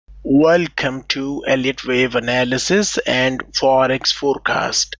Welcome to Elliott Wave Analysis and Forex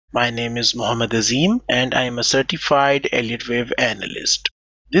Forecast. My name is Mohammed Azim and I am a certified Elliott Wave analyst.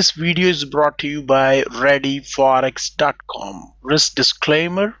 This video is brought to you by ReadyForex.com. Risk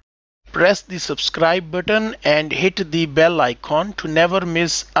disclaimer: press the subscribe button and hit the bell icon to never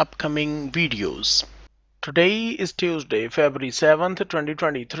miss upcoming videos. Today is Tuesday, February 7th,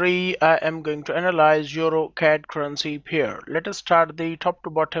 2023. I am going to analyze Euro CAD currency pair. Let us start the top to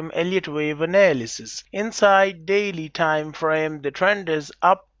bottom Elliott Wave analysis. Inside daily time frame, the trend is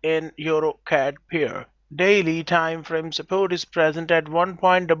up in Euro CAD pair. Daily time frame support is present at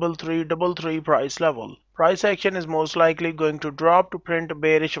 1.3333 price level. Price action is most likely going to drop to print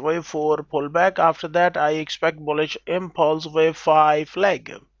bearish wave 4 pullback. After that, I expect bullish impulse wave 5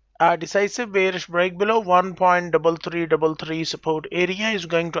 leg. A decisive bearish break below 1.3333 support area is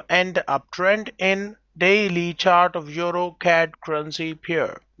going to end uptrend in daily chart of Euro CAD currency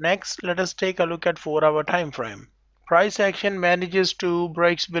pair. Next, let us take a look at 4-hour time frame. Price action manages to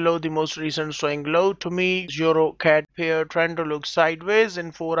breaks below the most recent swing low. To me, Euro CAD pair trend to look sideways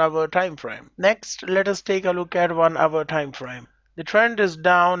in 4-hour time frame. Next, let us take a look at 1-hour time frame. The trend is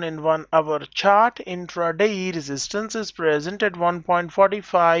down in 1-hour chart. Intraday resistance is present at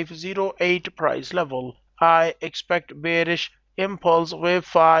 1.4508 price level. I expect bearish impulse wave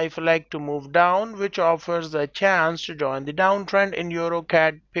 5 leg to move down, which offers the chance to join the downtrend in Euro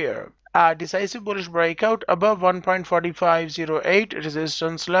CAD pair. A decisive bullish breakout above 1.4508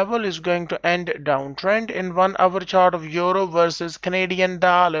 resistance level is going to end downtrend in 1-hour chart of Euro versus Canadian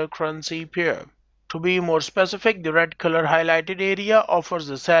dollar currency pair. To be more specific, the red color highlighted area offers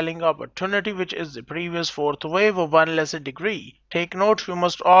a selling opportunity, which is the previous fourth wave of 1 lesser degree. Take note, you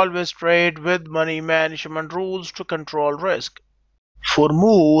must always trade with money management rules to control risk. For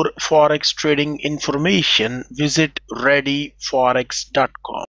more Forex trading information, visit ReadyForex.com.